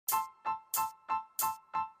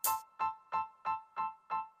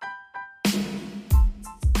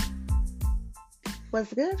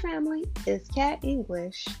What's good, family? It's Kat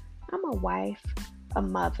English. I'm a wife, a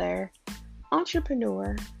mother,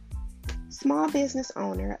 entrepreneur, small business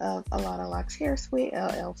owner of A Lot of Locks Hair Suite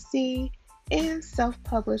LLC, and self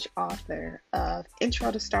published author of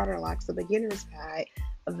Intro to Starter Locks, a beginner's guide,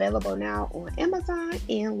 available now on Amazon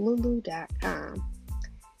and Lulu.com.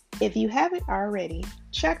 If you haven't already,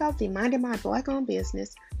 check out the Minding My Black Owned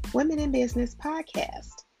Business Women in Business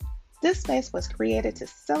podcast. This space was created to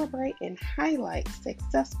celebrate and highlight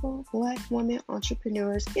successful Black women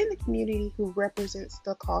entrepreneurs in the community who represents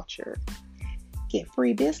the culture. Get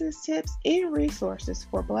free business tips and resources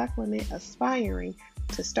for Black women aspiring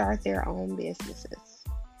to start their own businesses.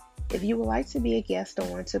 If you would like to be a guest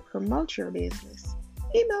on to promote your business,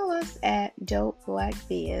 email us at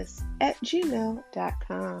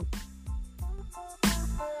dopeblackbiz@gmail.com.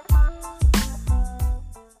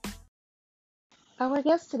 Our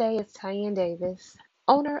guest today is Tyann Davis,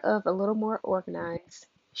 owner of A Little More Organized.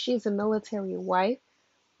 She's a military wife,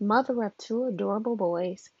 mother of two adorable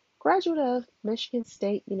boys, graduate of Michigan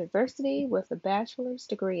State University with a bachelor's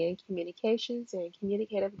degree in communications and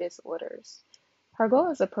communicative disorders. Her goal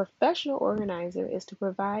as a professional organizer is to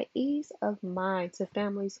provide ease of mind to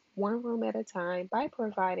families one room at a time by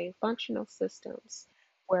providing functional systems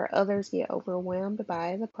where others get overwhelmed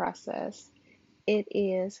by the process. It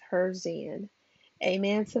is her zen.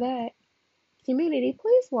 Amen to that. Community,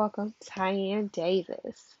 please welcome Tyann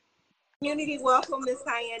Davis. Community, welcome Miss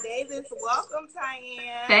Tyann Davis. Welcome,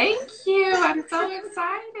 Tyann. Thank you. I'm so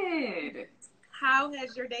excited. How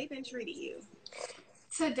has your day been treating you?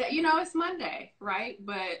 Today, it's Monday, right?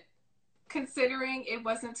 But considering it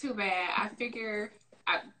wasn't too bad, I figure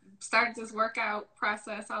I started this workout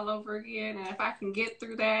process all over again. And if I can get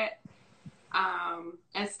through that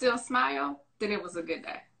and still smile, then it was a good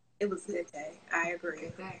day. It was a good day. I agree.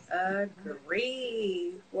 Good day.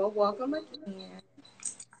 Agree. Well, welcome again.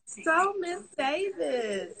 So, Miss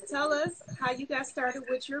Davis, tell us how you got started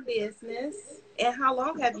with your business and how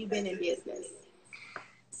long have you been in business?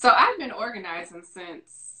 So I've been organizing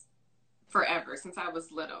since forever, since I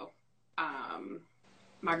was little.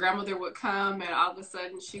 My grandmother would come and all of a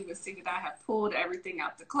sudden she would see that I have pulled everything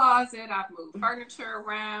out the closet. I've moved furniture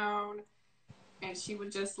around and she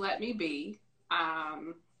would just let me be.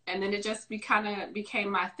 And then it just became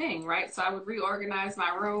my thing, right? So I would reorganize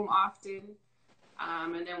my room often.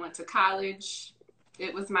 And then went to college.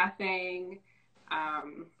 It was my thing. I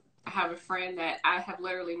have a friend that I have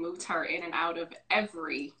literally moved her in and out of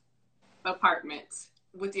every apartment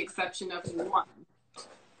with the exception of one.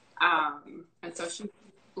 And so she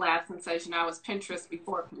laughs and says, I was Pinterest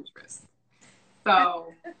before Pinterest.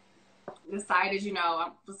 So decided,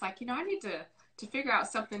 I was like, I need to figure out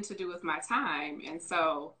something to do with my time. And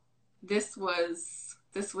so this was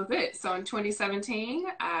it. So in 2017,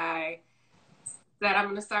 that I'm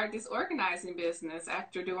going to start this organizing business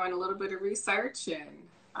after doing a little bit of research, and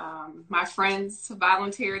my friends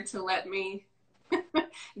volunteered to let me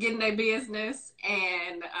get in their business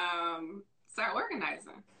and start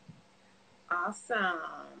organizing.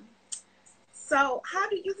 Awesome. So how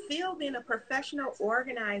do you feel being a professional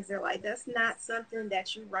organizer? Like, that's not something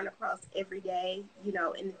that you run across every day, in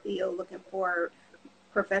the field looking for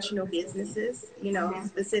professional businesses,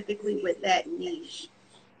 specifically with that niche.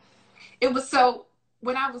 It was so...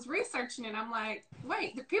 When I was researching it, I'm like,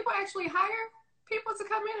 wait, do people actually hire people to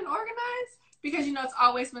come in and organize? Because, it's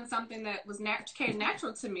always been something that came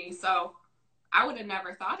natural to me. So I would have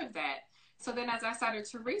never thought of that. So then as I started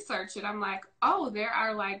to research it, I'm like, oh,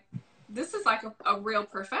 this is like a real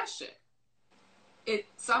profession.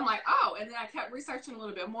 So I'm like, oh, and then I kept researching a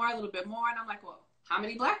little bit more. And I'm like, well, how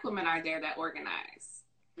many Black women are there that organize?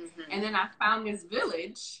 Mm-hmm. And then I found this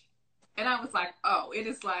village. And I was like, oh, it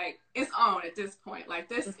is like, it's on at this point. Like,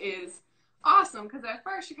 this is awesome. Because at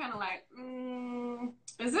first you're kind of like,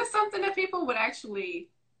 is this something that people would actually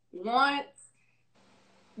want?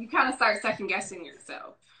 You kind of start second guessing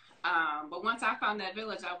yourself. But once I found that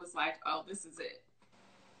village, I was like, oh, this is it.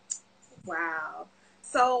 Wow.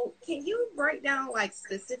 So can you break down, like,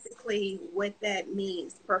 specifically what that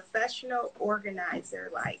means? Professional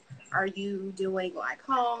organizer, like, are you doing, like,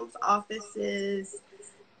 homes, offices?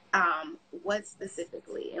 What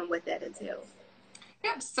specifically and what that entails?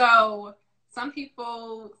 Yep. So some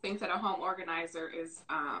people think that a home organizer is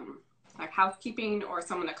like housekeeping or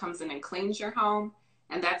someone that comes in and cleans your home.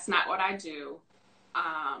 And that's not what I do.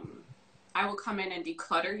 I will come in and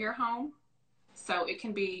declutter your home. So it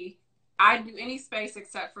can be, I do any space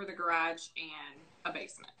except for the garage and a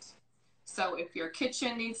basement. So if your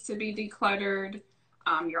kitchen needs to be decluttered,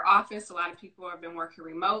 your office, a lot of people have been working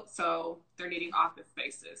remote, so they're needing office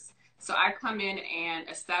spaces. So I come in and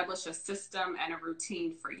establish a system and a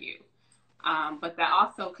routine for you. But that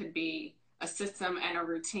also could be a system and a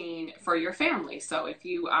routine for your family. So if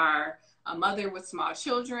you are a mother with small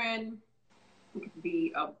children, it could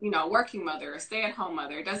be a working mother, a stay-at-home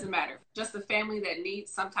mother, it doesn't matter. Just a family that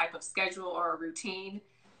needs some type of schedule or a routine,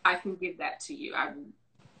 I can give that to you. I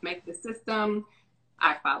make the system,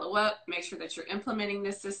 I follow up, make sure that you're implementing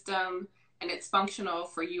this system and it's functional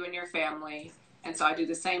for you and your family. And so I do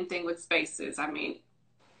the same thing with spaces. I mean,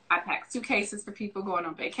 I pack suitcases for people going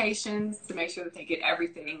on vacations to make sure that they get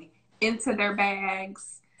everything into their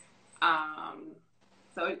bags.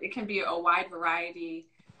 So it can be a wide variety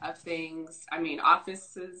of things. I mean,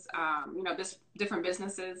 offices, different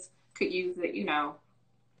businesses could use it,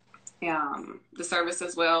 the service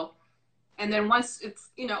as well. And then once it's,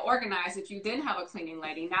 organized, if you then have a cleaning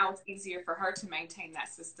lady, now it's easier for her to maintain that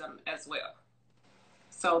system as well.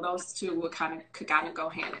 So those two could kind of go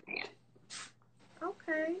hand in hand.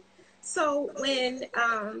 Okay. So when,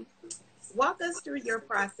 walk us through your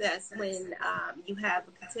process when you have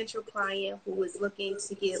a potential client who is looking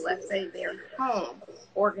to get, let's say, their home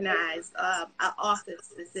organized, an office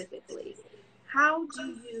specifically. How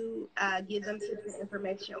do you give them tips and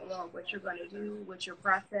information on what you're going to do, what your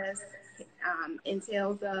process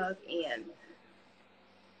entails of, and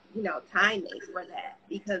timing for that?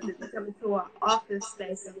 Because if you come into an office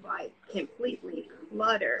space and like completely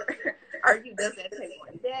clutter, does that take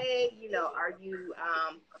one day? Are you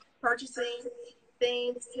purchasing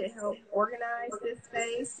things to help organize this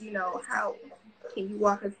space? How can you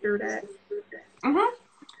walk us through that? Mm-hmm.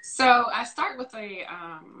 So I start with a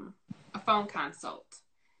phone consult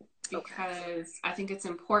because I think it's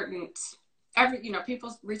important.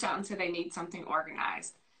 People reach out and say they need something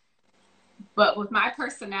organized. But with my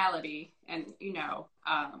personality, and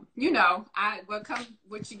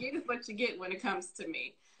what you get is what you get when it comes to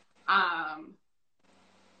me.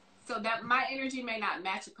 So that my energy may not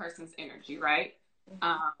match a person's energy, right?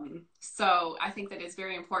 So I think that it's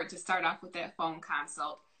very important to start off with that phone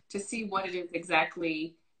consult to see what it is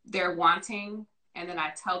exactly they're wanting, and then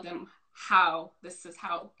I tell them how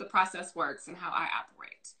the process works and how I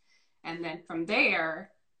operate. And then from there,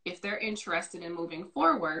 if they're interested in moving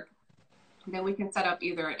forward, then we can set up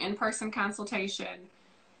either an in-person consultation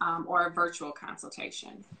or a virtual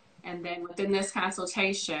consultation. And then within this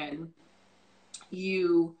consultation,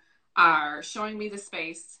 you are showing me the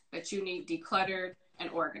space that you need decluttered and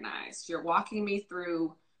organized. You're walking me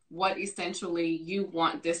through what essentially you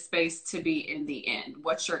want this space to be in the end,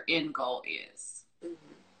 what your end goal is. Mm-hmm.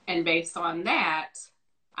 And based on that,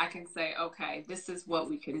 I can say, okay, this is what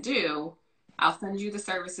we can do. I'll send you the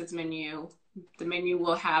services menu. The menu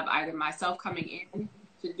will have either myself coming in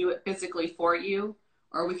to do it physically for you,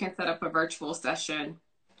 or we can set up a virtual session.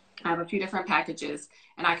 I have a few different packages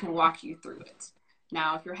and I can walk you through it.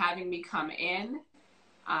 Now, if you're having me come in,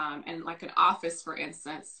 and like an office, for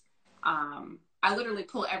instance, I literally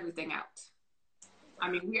pull everything out. I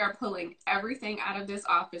mean, we are pulling everything out of this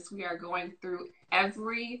office. We are going through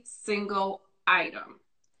every single item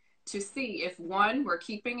to see if, one, we're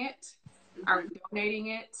keeping it, are we donating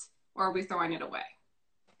it, or are we throwing it away?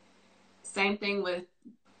 Same thing with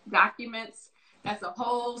documents. That's a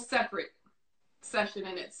whole separate session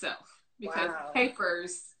in itself because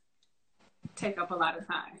papers take up a lot of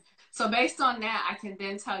time. So based on that, I can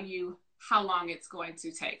then tell you how long it's going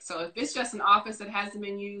to take. So if it's just an office that hasn't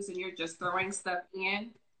been used and you're just throwing stuff in,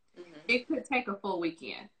 it could take a full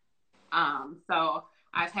weekend. So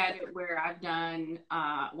I've had it where I've done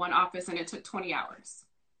one office and it took 20 hours.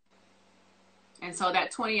 And so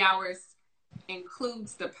that 20 hours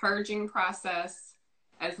includes the purging process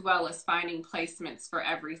as well as finding placements for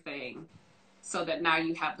everything so that now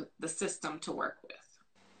you have the system to work with.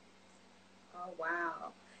 Oh,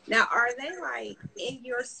 wow. Now, are they like in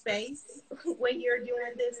your space when you're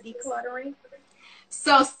doing this decluttering?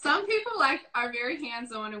 So some people are very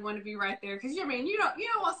hands-on and want to be right there because you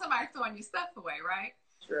don't want somebody throwing your stuff away, right?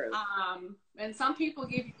 True. And some people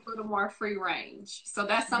give you a little more free range. So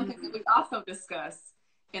that's something that we also discuss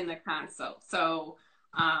in the consult. So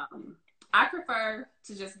I prefer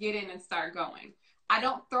to just get in and start going. I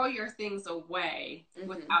don't throw your things away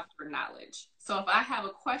without your knowledge. So if I have a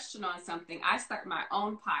question on something, I start my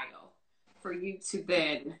own pile for you to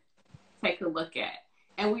then take a look at.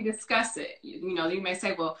 And we discuss it. You may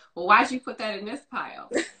say, well, why'd you put that in this pile?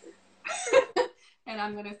 And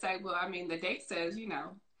I'm going to say, well, I mean, the date says,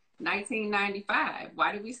 1995.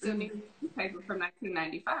 Why do we still need paper from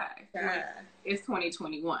 1995? It's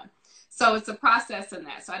 2021. So it's a process in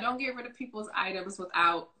that. So I don't get rid of people's items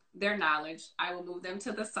without their knowledge. I will move them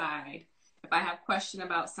to the side. If I have a question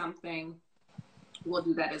about something, we'll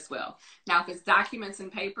do that as well. Now, if it's documents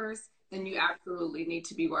and papers, then you absolutely need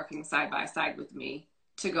to be working side by side with me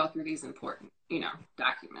to go through these important,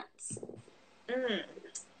 documents.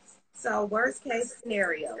 So worst case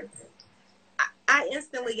scenario, I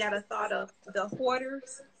instantly got a thought of the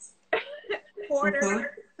hoarders.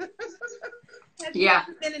 Hoarder. Have you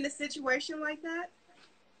ever been in a situation like that?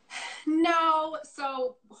 No.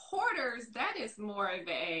 So hoarders, that is more of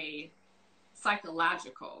a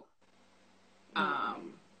psychological.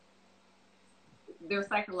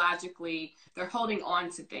 They're holding on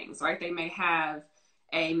to things, right? They may have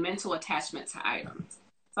a mental attachment to items.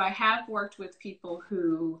 So I have worked with people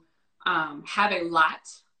who have a lot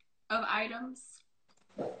of items,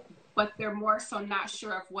 but they're more so not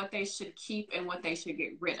sure of what they should keep and what they should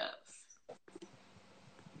get rid of.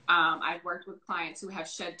 I've worked with clients who have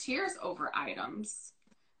shed tears over items,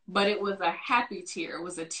 but it was a happy tear. It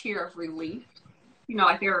was a tear of relief,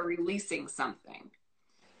 like they were releasing something.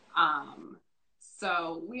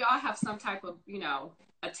 So we all have some type of,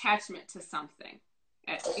 attachment to something.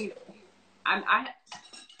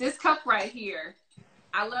 This cup right here,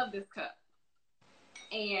 I love this cup.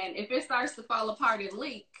 And if it starts to fall apart and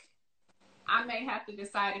leak, I may have to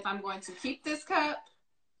decide if I'm going to keep this cup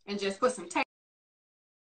and just put some tape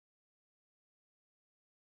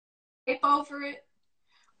over it,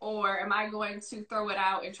 or am I going to throw it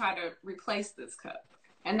out and try to replace this cup?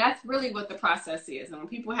 And that's really what the process is. And when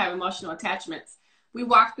people have emotional attachments, we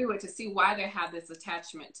walk through it to see why they have this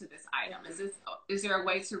attachment to this item. Is there a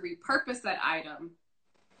way to repurpose that item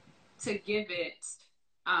to give it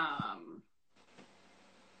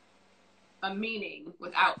a meaning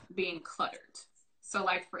without being cluttered? So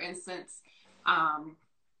like, for instance,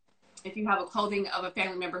 if you have a clothing of a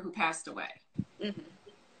family member who passed away,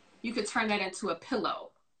 you could turn that into a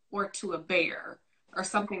pillow or to a bear or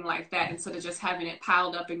something like that, instead of just having it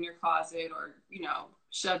piled up in your closet or,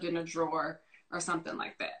 shoved in a drawer or something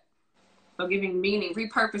like that. So giving meaning,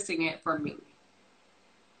 repurposing it for meaning.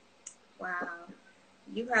 Wow.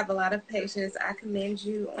 You have a lot of patience. I commend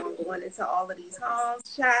you on going into all of these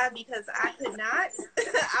homes, child, because I could not.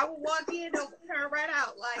 I would walk in and turn right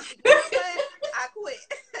out. Like, you know what? I quit.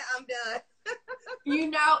 I'm done.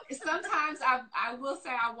 Sometimes I will say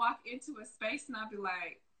I walk into a space and I'll be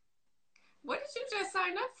like, what did you just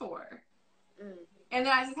sign up for? And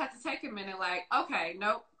then I just have to take a minute, like, okay,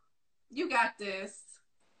 nope, you got this.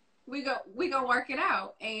 We gonna work it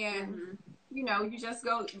out. And you just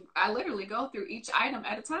go. I literally go through each item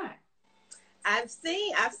at a time. I've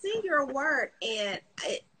seen your work, and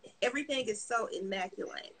everything is so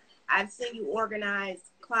immaculate. I've seen you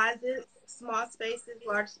organize closets, small spaces,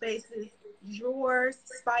 large spaces, drawers,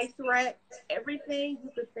 spice racks, everything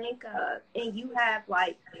you could think of, and you have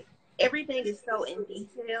like everything is so in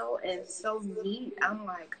detail and so neat. I'm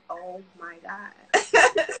like, oh my God.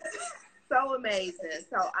 So amazing.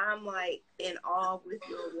 So I'm like in awe with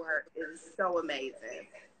your work. It's so amazing.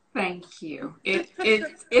 Thank you.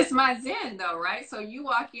 It's my zen though, right? So you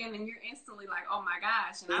walk in and you're instantly like, oh my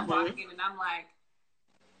gosh. And I walk in and I'm like,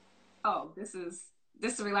 oh,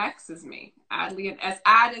 this relaxes me. Oddly, as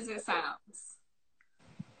odd as it sounds.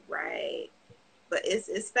 Right. But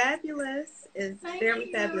it's fabulous. It's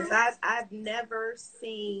very fabulous. I've never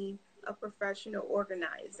seen a professional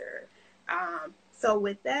organizer. So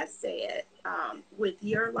with that said, with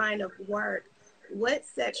your line of work, what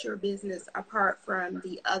sets your business apart from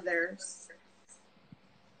the others?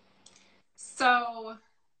 So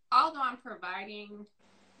although I'm providing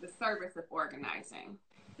the service of organizing,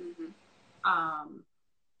 I'm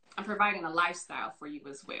providing a lifestyle for you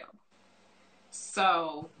as well.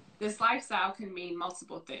 So this lifestyle can mean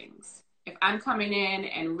multiple things. If I'm coming in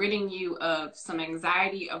and ridding you of some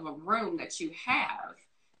anxiety of a room that you have,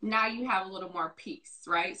 now you have a little more peace,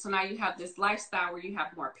 right? So now you have this lifestyle where you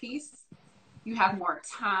have more peace, you have more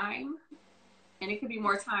time, and it could be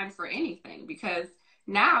more time for anything because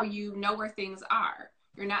now you know where things are.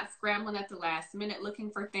 You're not scrambling at the last minute looking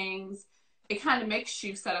for things. It kind of makes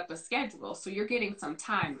you set up a schedule, so you're getting some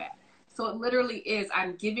time back. So it literally is,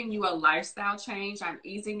 I'm giving you a lifestyle change, I'm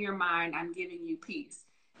easing your mind, I'm giving you peace.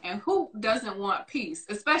 And who doesn't want peace,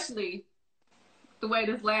 especially the way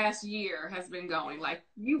this last year has been going? Like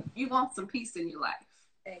you want some peace in your life.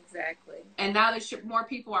 Exactly. And now that more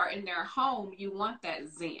people are in their home, you want that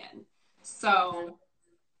zen. So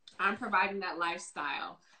I'm providing that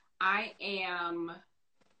lifestyle. A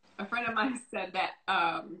friend of mine said that,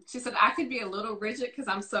 she said, I could be a little rigid because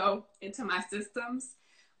I'm so into my systems.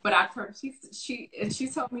 But she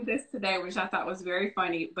told me this today, which I thought was very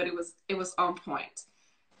funny, but it was on point.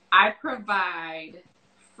 I provide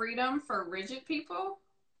freedom for rigid people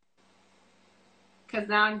because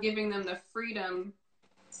now I'm giving them the freedom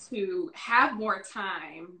to have more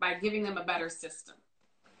time by giving them a better system.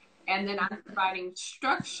 And then I'm providing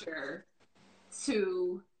structure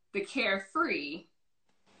to the carefree,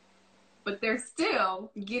 but they're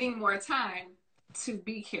still getting more time to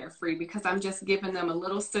be carefree because I'm just giving them a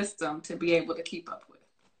little system to be able to keep up with.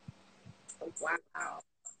 Wow.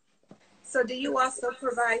 So do you also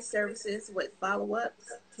provide services with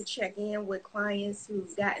follow-ups to check in with clients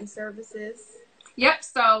who've gotten services? Yep.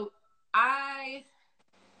 So I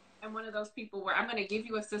am one of those people where I'm going to give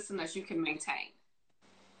you a system that you can maintain.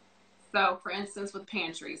 So for instance, with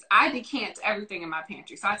pantries, I decant everything in my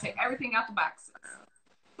pantry. So I take everything out the boxes.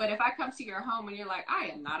 But if I come to your home and you're like, I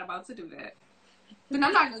am not about to do that, then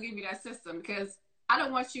I'm not going to give you that system because I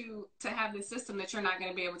don't want you to have this system that you're not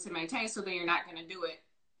going to be able to maintain. So then you're not going to do it.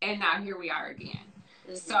 And now here we are again.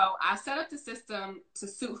 Mm-hmm. So I set up the system to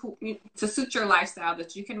suit your lifestyle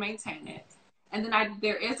that you can maintain it. And then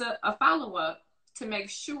there is a follow-up to make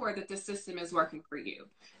sure that the system is working for you.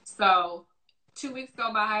 So 2 weeks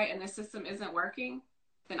go by and the system isn't working,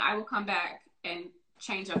 then I will come back and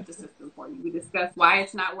change up the system for you. We discuss why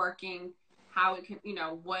it's not working, how it can,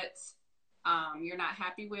 what you're not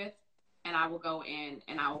happy with, and I will go in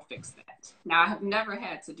and I will fix that. Now, I have never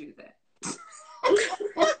had to do that.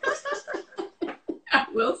 I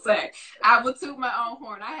will say, I will toot my own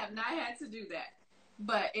horn. I have not had to do that,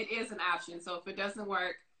 but it is an option. So if it doesn't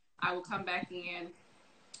work, I will come back in,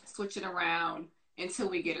 switch it around until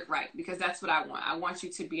we get it right, because that's what I want. I want you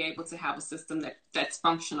to be able to have a system that's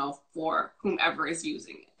functional for whomever is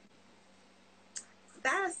using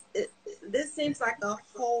it. This seems like a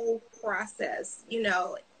whole process,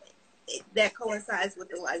 that coincides with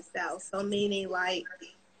the lifestyle. So meaning like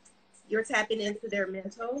you're tapping into their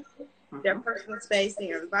mental, their personal space,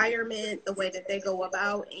 their environment, the way that they go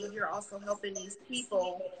about, and you're also helping these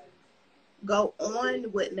people go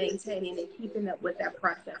on with maintaining and keeping up with that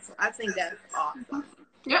process. So I think that's awesome.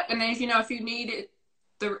 Yep. And then, if you need it,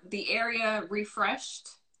 the area refreshed,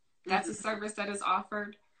 that's a service that is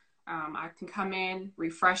offered. I can come in,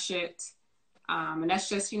 refresh it. And that's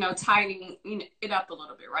just, tidying it up a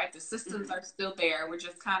little bit, right? The systems are still there. We're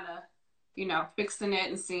just kind of, fixing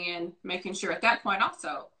it and making sure at that point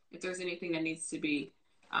also, if there's anything that needs to be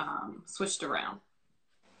switched around.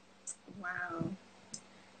 Wow.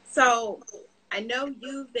 So I know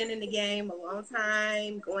you've been in the game a long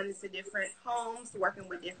time, going into different homes, working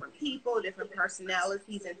with different people, different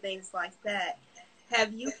personalities and things like that.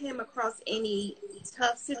 Have you came across any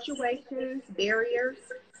tough situations, barriers?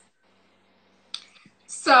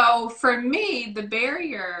 So for me, the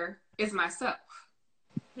barrier is myself.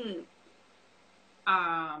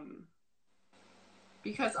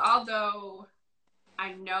 Because although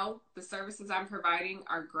I know the services I'm providing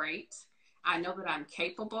are great, I know that I'm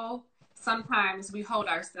capable, sometimes we hold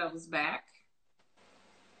ourselves back.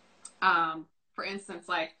 For instance,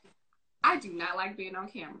 like, I do not like being on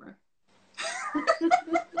camera.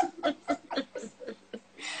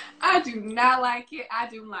 I do not like it. I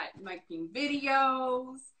do like making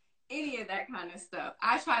videos, any of that kind of stuff.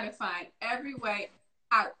 I try to find every way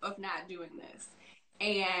out of not doing this.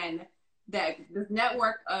 And this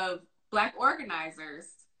network of Black organizers,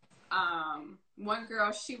 one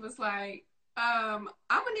girl, she was like, I'm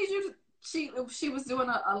gonna need you to, she was doing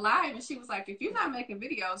a live and she was like, if you're not making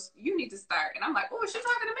videos, you need to start. And I'm like, oh, is she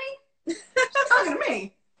talking to me? She's talking to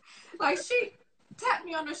me. Like, she tapped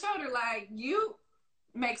me on the shoulder like, you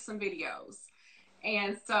make some videos.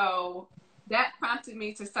 And so that prompted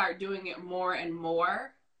me to start doing it more and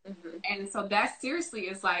more. And so that seriously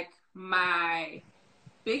is like my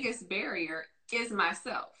biggest barrier is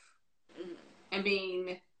myself. And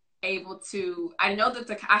being able to, I know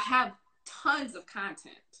that I have tons of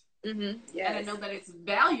content. Yes. And I know that it's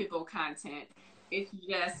valuable content. It's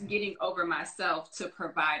just getting over myself to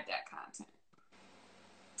provide that content.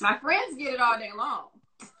 My friends get it all day long.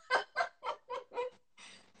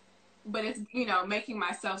 But it's, making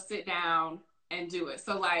myself sit down and do it.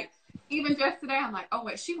 So like, even just today, I'm like, oh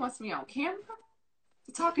wait, she wants me on camera?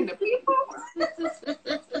 Talking to people?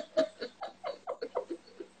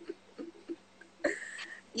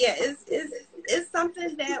 Yeah, it's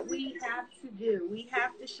something that we have to do. We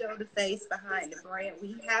have to show the face behind the brand.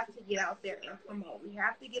 We have to get out there and promote. We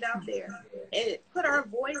have to get out there and put our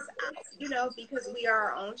voice out, because we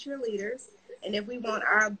are our own cheerleaders. And if we want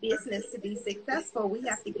our business to be successful, we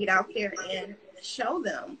have to get out there and show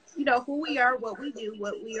them, who we are, what we do,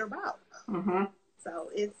 what we are about.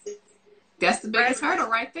 So that's the biggest hurdle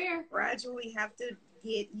right there. Gradually have to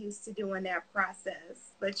get used to doing that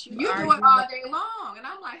process. But you do it all day long. And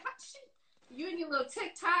I'm like, you and your little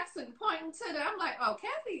TikToks and pointing to them. I'm like, oh,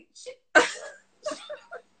 Kathy,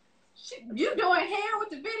 you doing hair with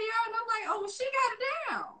the video? And I'm like, oh, well, she got it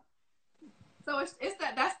down. So it's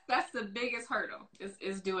that's the biggest hurdle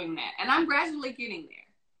is doing that. And I'm gradually getting there.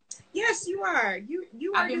 Yes, you are.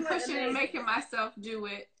 You are. I've been pushing and making myself do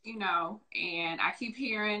it, you know, and I keep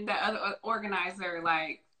hearing that other organizer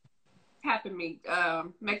like tapping me,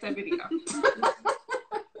 make that video.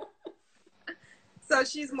 So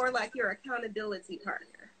she's more like your accountability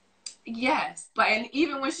partner. Yes, but and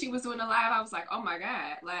even when she was doing the live, I was like, oh my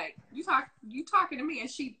God, like you talking to me,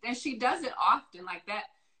 and she does it often, like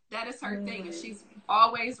that. That is her thing, and she's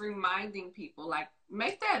always reminding people, like,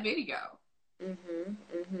 make that video.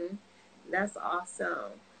 That's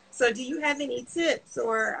awesome. So do you have any tips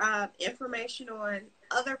or information on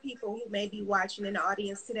other people who may be watching in the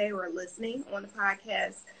audience today or listening on the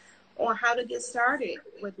podcast on how to get started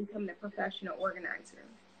with becoming a professional organizer?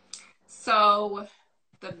 So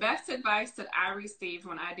the best advice that I received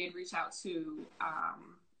when I did reach out to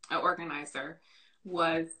an organizer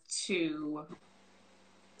was to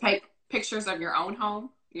take pictures of your own home,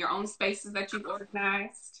 your own spaces that you've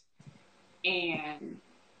organized, and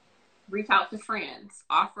reach out to friends,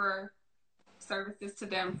 offer services to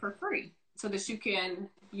them for free so that you can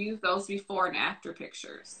use those before and after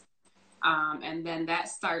pictures. And then that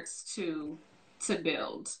starts to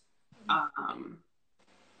build. And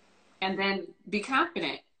then be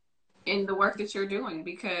confident in the work that you're doing,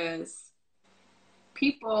 because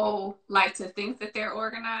people like to think that they're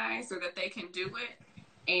organized or that they can do it.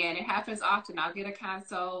 And it happens often. I'll get a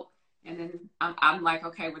consult and then I'm like,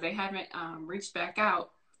 okay, well, they haven't reached back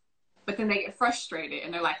out. But then they get frustrated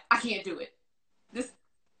and they're like, I can't do it. This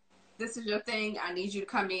is your thing. I need you to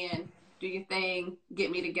come in, do your thing,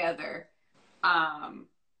 get me together.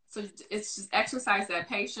 So it's just exercise that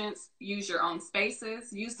patience, use your own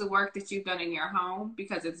spaces, use the work that you've done in your home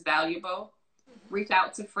because it's valuable. Reach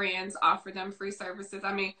out to friends, offer them free services.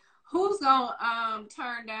 I mean, who's going to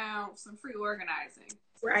turn down some free organizing?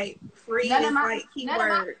 Right. Free is like keywords. None of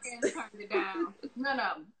my friends turned it down. None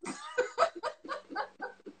of them.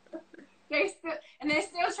 They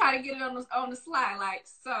still try to get it on the slide, like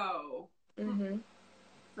so.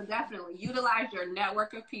 But definitely utilize your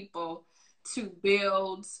network of people to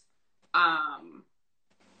build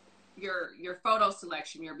your photo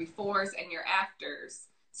selection, your befores and your afters,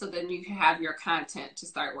 so then you can have your content to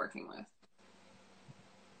start working with.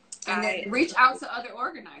 And then reach out to other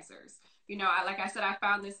organizers. You know, like I said, I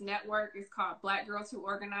found this network. It's called Black Girls Who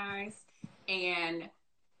Organize. And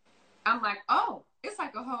I'm like, oh, it's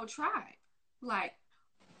like a whole tribe, like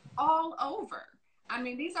all over. I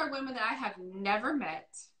mean, these are women that I have never met.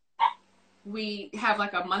 We have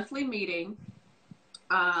like a monthly meeting.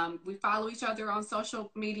 We follow each other on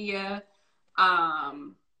social media.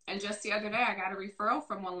 And just the other day, I got a referral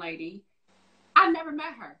from one lady. I've never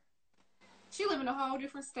met her. She lives in a whole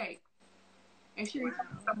different state. And she referred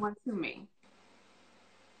someone to me.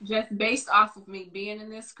 Just based off of me being in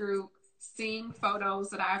this group, seeing photos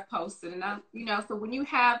that I've posted. And so when you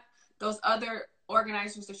have those other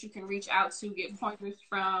organizers that you can reach out to, get pointers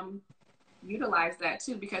from, utilize that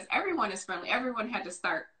too, because everyone is friendly. Everyone had to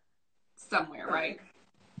start somewhere, right?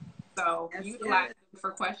 So utilize them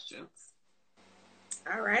for questions.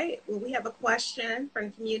 All right. Well, we have a question from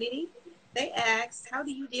the community. They asked, how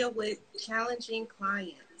do you deal with challenging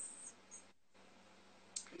clients?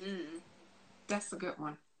 That's a good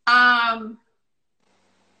one.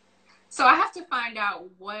 So I have to find out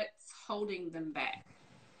what's holding them back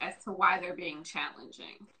as to why they're being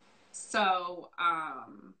challenging. So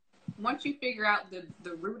once you figure out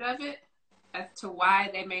the root of it as to why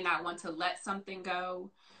they may not want to let something go,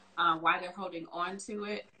 why they're holding on to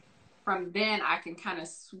it, from then I can kind of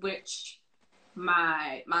switch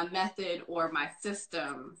my method or my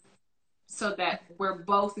system so that we're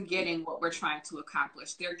both getting what we're trying to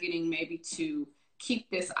accomplish. They're getting maybe to keep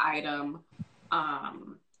this item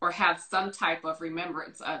or have some type of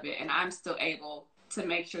remembrance of it, and I'm still able to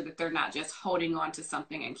make sure that they're not just holding on to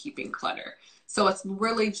something and keeping clutter. So it's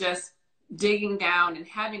really just digging down and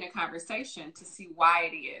having a conversation to see why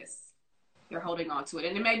it is they're holding on to it.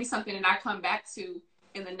 And it may be something that I come back to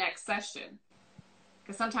in the next session,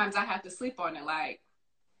 because sometimes I have to sleep on it. Like,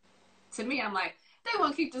 to me, I'm like, they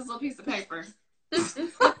want to keep this little piece of paper.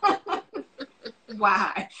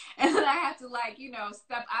 Why? And then I have to, like,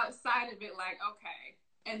 step outside of it, like, okay.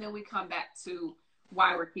 And then we come back to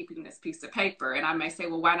why we're keeping this piece of paper. And I may say,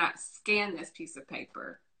 well, why not scan this piece of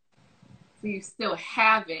paper? So you still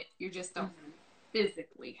have it, you just don't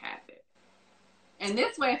physically have it. And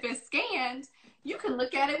this way, if it's scanned, you can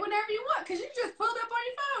look at it whenever you want, because you just pulled up on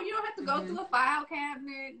your phone. You don't have to go through a file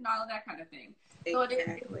cabinet and all of that kind of thing. So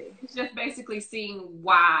it's just basically seeing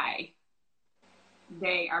why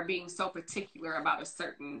they are being so particular about a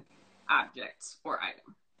certain object or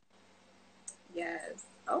item. Yes.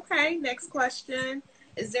 Okay, next question.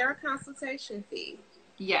 Is there a consultation fee?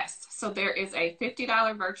 Yes. So there is a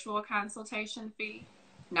 $50 virtual consultation fee,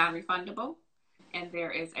 non-refundable. And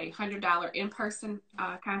there is a $100 in-person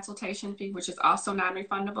consultation fee, which is also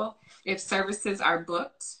non-refundable. If services are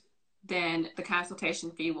booked, then the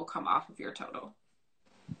consultation fee will come off of your total.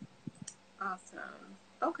 Awesome.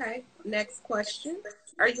 Okay, next question.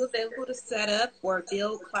 Are you available to set up or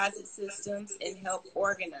build closet systems and help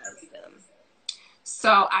organize them?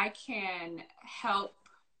 So I can help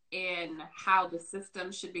in how the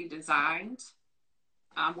system should be designed.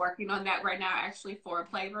 I'm working on that right now, actually, for a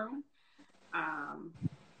playroom.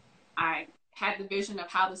 I had the vision of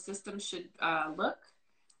how the system should look,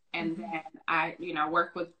 and then I,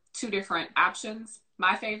 work with two different options.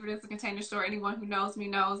 My favorite is the Container Store. Anyone who knows me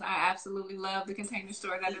knows I absolutely love the Container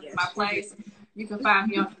Store. That is my place. You can find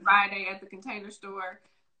me on Friday at the Container Store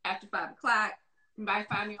after 5 o'clock. You might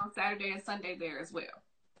find me on Saturday and Sunday there as well.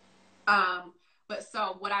 But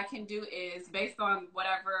so what I can do is, based on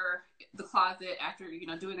whatever the closet, after,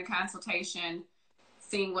 doing the consultation,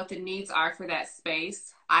 seeing what the needs are for that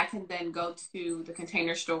space, I can then go to the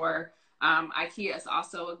Container Store. IKEA is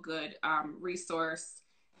also a good resource,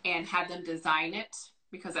 and have them design it,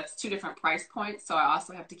 because that's two different price points. So I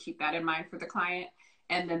also have to keep that in mind for the client.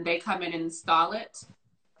 And then they come in and install it,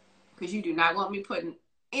 because you do not want me putting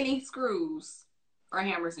any screws or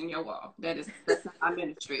hammers in your wall. That's not my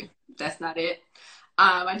ministry. That's not it.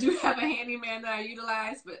 I do have a handyman that I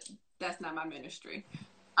utilize, but that's not my ministry.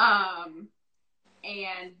 And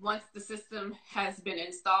once the system has been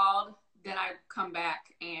installed, then I come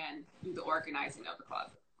back and do the organizing of the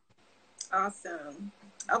closet. Awesome.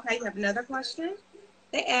 Okay, you have another question?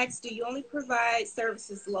 They asked, do you only provide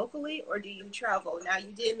services locally or do you travel? Now,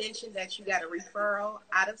 you did mention that you got a referral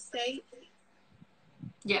out of state.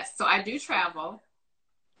 Yes, so I do travel.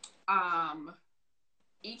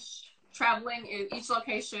 Each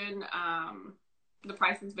location, the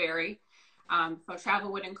prices vary. So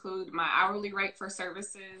travel would include my hourly rate for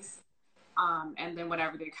services, and then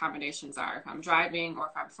whatever the accommodations are. If I'm driving or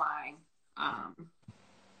if I'm flying,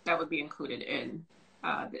 that would be included in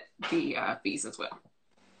the fees as well.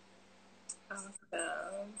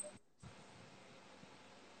 Awesome.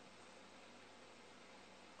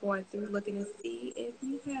 Going through looking to see if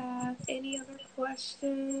you have any other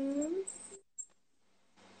questions.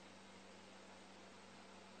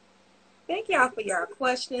 Thank y'all for your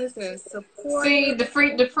questions and support. See, the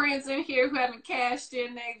friends in here who haven't cashed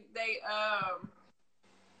in,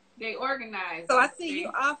 they organize. So I see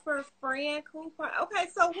you offer friend coupon. Okay,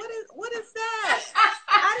 so what is that?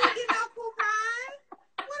 I didn't get no coupon.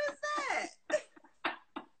 What is that?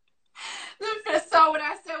 So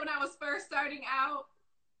when I was first starting out,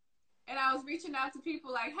 and I was reaching out to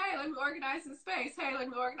people like, hey, let me organize this space. Hey, let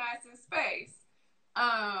me organize this space.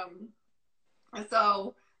 And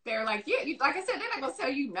so they're like, yeah, like I said, they're not going to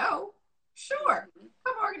tell you no. Sure,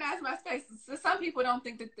 come organize my space. So some people don't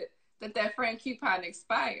think that friend coupon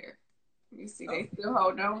expired. You see, they still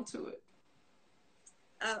hold on to it.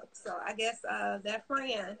 So I guess that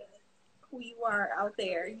friend who you are out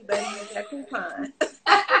there, you better use that coupon.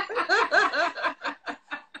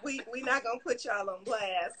 We not gonna put y'all on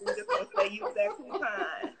blast. We're just gonna say use that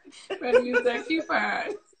coupon. Better use that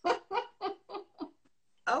coupon.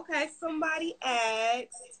 Okay, somebody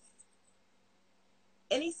asked,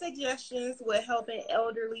 any suggestions with helping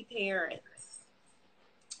elderly parents?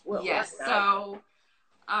 Yes. So,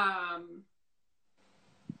 I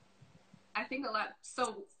think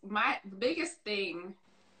the biggest thing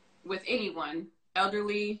with anyone,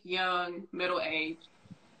 elderly, young, middle age,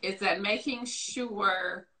 is that making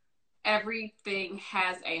sure everything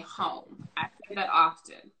has a home. I say that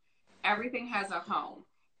often. Everything has a home.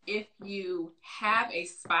 If you have a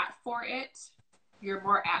spot for it, you're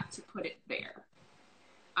more apt to put it there.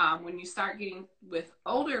 When you start getting with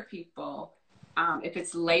older people, if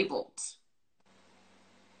it's labeled,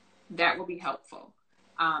 that will be helpful.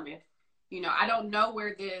 If, I don't know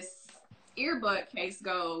where this earbud case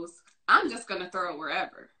goes, I'm just going to throw it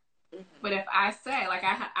wherever. Mm-hmm. But if I say, like,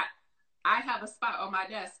 I have a spot on my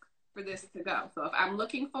desk for this to go. So if I'm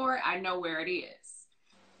looking for it, I know where it is.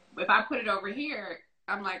 If I put it over here,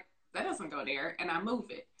 I'm like, that doesn't go there, and I move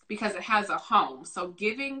it because it has a home. So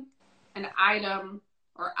giving an item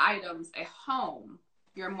or items a home,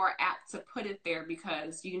 you're more apt to put it there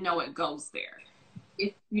because you know it goes there.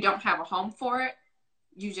 If you don't have a home for it,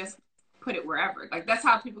 you just put it wherever. Like, that's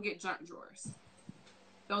how people get junk drawers.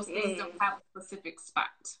 Those things don't have a specific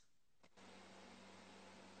spot.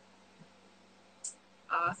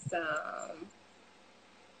 Awesome.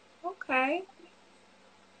 Okay.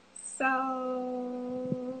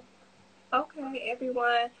 So, okay,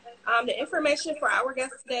 everyone. The information for our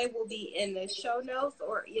guests today will be in the show notes,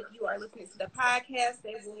 or if you are listening to the podcast,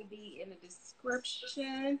 they will be in the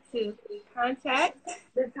description to contact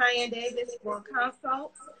Ms. Tyann Davis for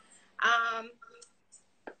consults. Um,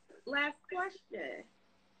 Last question.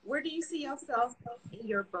 Where do you see yourself in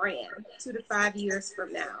your brand 2 to 5 years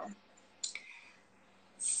from now?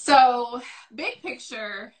 So, big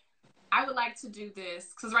picture, I would like to do this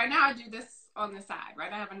because right now I do this on the side,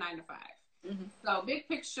 right? I have a 9 to 5. Mm-hmm. So, big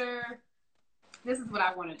picture, this is what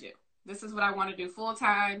I want to do. This is what I want to do full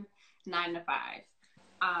time, 9 to 5.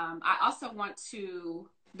 I also want to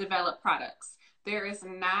develop products. There is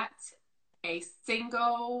not a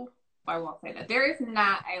single, I won't say that, there is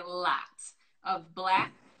not a lot of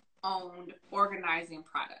Black owned organizing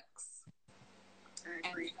products.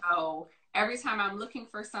 And so every time I'm looking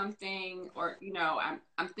for something, or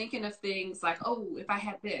I'm thinking of things like, oh, if I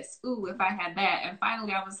had this, ooh, if I had that, and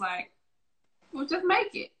finally I was like, well, just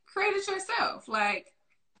make it, create it yourself. Like,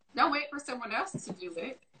 don't wait for someone else to do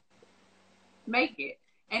it. Make it.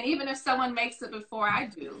 And even if someone makes it before I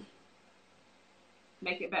do,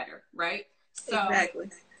 make it better, right? So,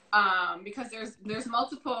 exactly. Because there's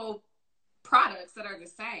multiple products that are the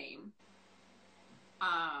same.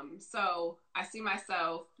 So I see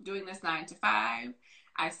myself doing this 9 to 5.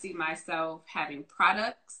 I see myself having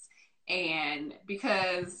products, and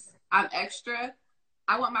because I'm extra,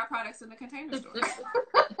 I want my products in the Container Store.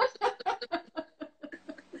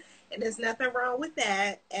 And there's nothing wrong with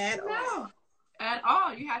that at all. At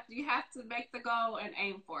all. You have to make the goal and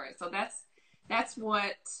aim for it. So that's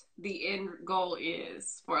what the end goal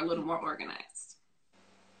is, for a little more organized.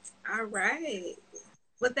 All right.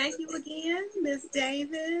 Well, thank you again, Ms.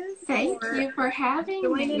 Davis. Thank you for having me.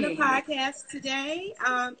 Joining the podcast today.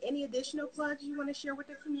 Any additional plugs you want to share with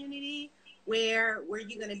the community? Where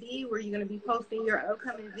you're going to be? Where you're going to be posting your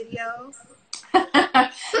upcoming videos?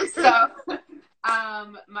 So,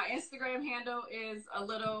 my Instagram handle is a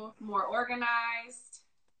little more organized.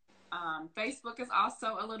 Facebook is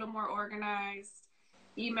also a little more organized.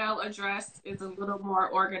 Email address is a little more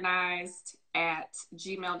organized at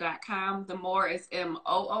gmail.com. The more is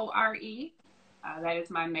Moore. That is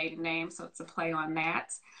my maiden name, so it's a play on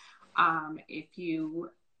that. If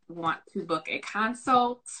you want to book a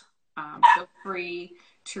consult, feel free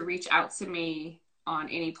to reach out to me on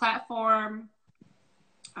any platform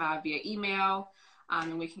via email,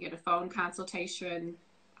 and we can get a phone consultation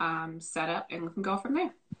set up, and we can go from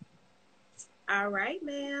there. All right,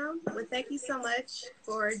 ma'am. Well, thank you so much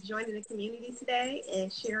for joining the community today and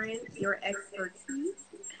sharing your expertise.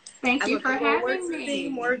 Thank you for having me.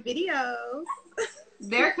 Seeing more videos.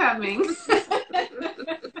 They're coming.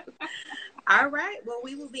 All right. Well,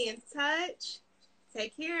 we will be in touch.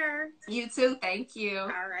 Take care. You too. Thank you. All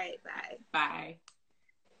right. Bye. Bye.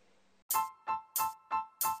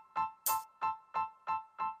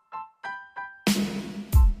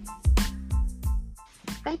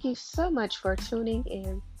 Thank you so much for tuning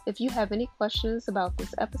in. If you have any questions about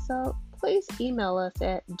this episode, please email us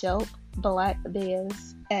at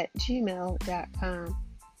dopeblackbiz@gmail.com.